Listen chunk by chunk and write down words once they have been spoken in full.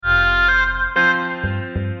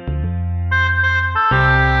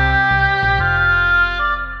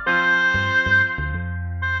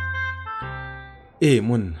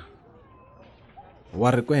monna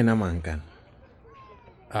wa re kwena mankana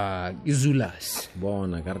ke Zulas.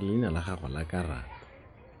 bona ka re leina la gago la karata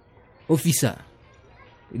Officer,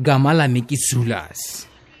 gama la me ke Zulas.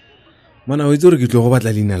 mona o itse gore ke tlo go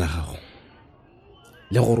batla leina la gago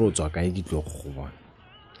le gore o tswa kae ke tlo go bona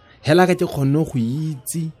hela ka ke kgonne go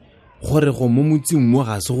itse gore go mo motsing mo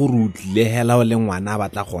ga se gore o tlile hela o le ngwana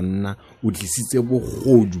batla go nna o tlisitse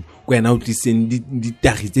bogodu kwena o tliseng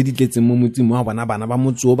ditagi tse di tletseng mo motsing mo bona bana ba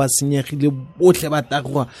motso ba senyegile botlhe ba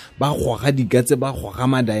tagoga ba goga dikatse ba goga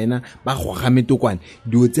madaena ba goga metokwane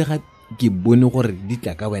dio tse ga ke bone gore di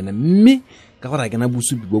tla ka wena mme ka gore a kena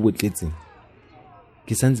bosupi bo botletseng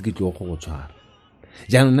ke santse ke tlo go tshwara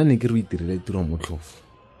jaanong nna ne ke re o itirele tiro motlhofo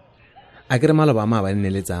a ke re maloba ma ba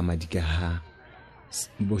nneletsa madi ka ha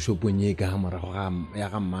bo shopong ka ha morago ya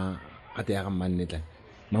ga mma ate ya ga mma nnetla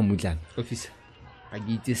mamutlana. Officer, ga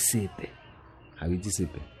ke itse sepe. Ga o itse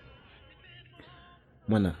sepe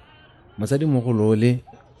mona mosadi mogolo le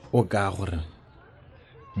o ka gore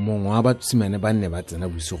mongwe wa batsimane ba nne ba tsena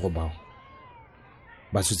bosigo bao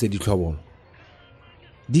ba sotse ditlhobolo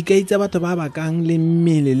di ka itse batho ba bakang le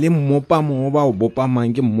mmele le mmopamo ba o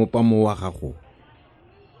bopamang ke mmopamo wa gago.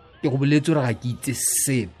 Ke go boletse gore ga ke itse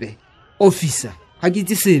sepe. Officer, ga ke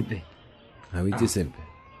itse sepe. Ga o itse sepe.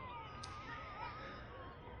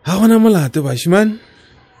 Ha gona molato bashimane.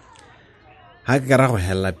 Ha ke ra go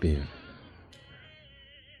hella pele.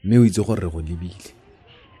 Mme o itse gore go lebile.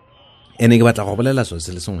 Ene ke batla go bolela so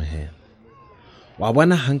se le sengwe hela. Wa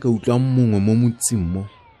bona hanka utlwa mongwe mo motsing mo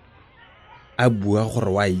a bua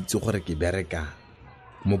gore wa itse gore ke bereka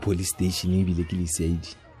mo police station e bile ke le CID.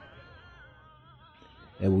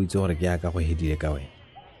 E bo itse gore ke ya ka go hedile ka wena.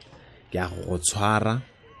 Ke a go tshwara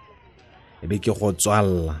e be ke go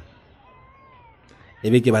tswalla e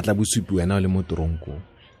be ke batla bosupi wena o le mo toronko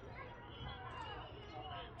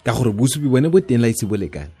ka gore bosupi bone bo teng la itse bo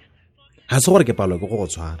lekane ha se gore ke palo ke go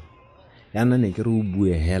tshwara ya nna ne ke re o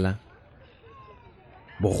bue hela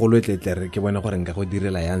bogolo tletlere ke bone gore nka go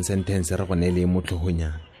direla yang sentence re go ne le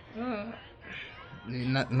motlhogonyana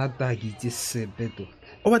na ta ke itse sepe to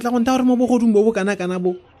o batla go nta gore mo bogodung bo bo kana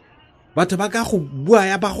bo batho ba ka go bua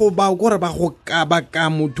ya ba go ba gore ba go ka ba ka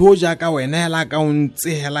motho ja ka wena hela ka o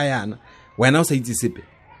ntse hela yana wena o sa itse sepe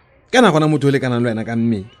kana gona motho le kana le wena ka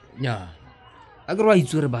mme nya a go ra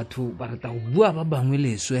itse re batho ba rata go bua ba bangwe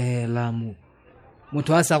le swela mo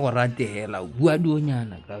motho a sa go rate hela o bua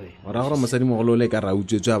dionyana ka wena ora gore mosadi mogolo le ka ra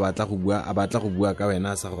utswetswa a batla go bua ka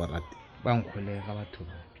wena a sa go rate ba nkgolega batho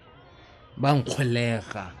ba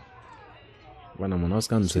nkgolega bona mona o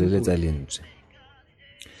ska ntsheleletsa lentswe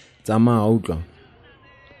tsama utlwa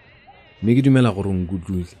mme ke dumela gore o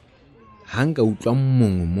nkutlwile ha nka utlwa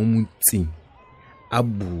mongwe mo motsing a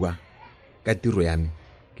bua ka tiro ya me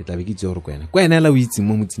ke tla be ke itse gore kwena la o itse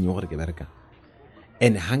mo motsing gore ke bereka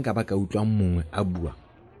ene ha nka ba ka utlwa mongwe a bua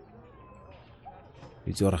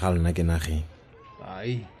itse gore ga lona ke nageng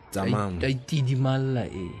ai tsama ta itidimalla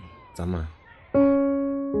tsama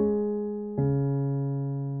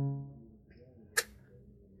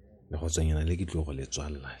le go tswenyana le ke tlo go le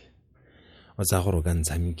tswalla o tsa gore o ka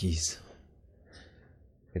ntshamekisa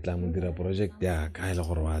ke tla mo dira project ya ka ile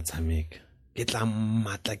gore wa tshameka ke tla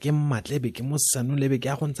matle be ke mo sano lebe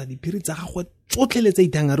ke a go ntsha diphiri tsa gago tsotlheletsa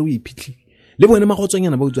itanga re o iphitlhile le bone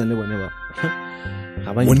magotsonyana ba utswang le bone ba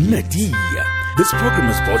Monnatia. This program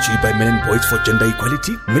was brought to you by Men and Boys for Gender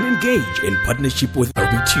Equality, Men Engage, in partnership with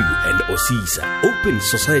RB2 and OSISA, Open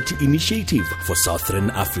Society Initiative for Southern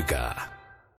Africa.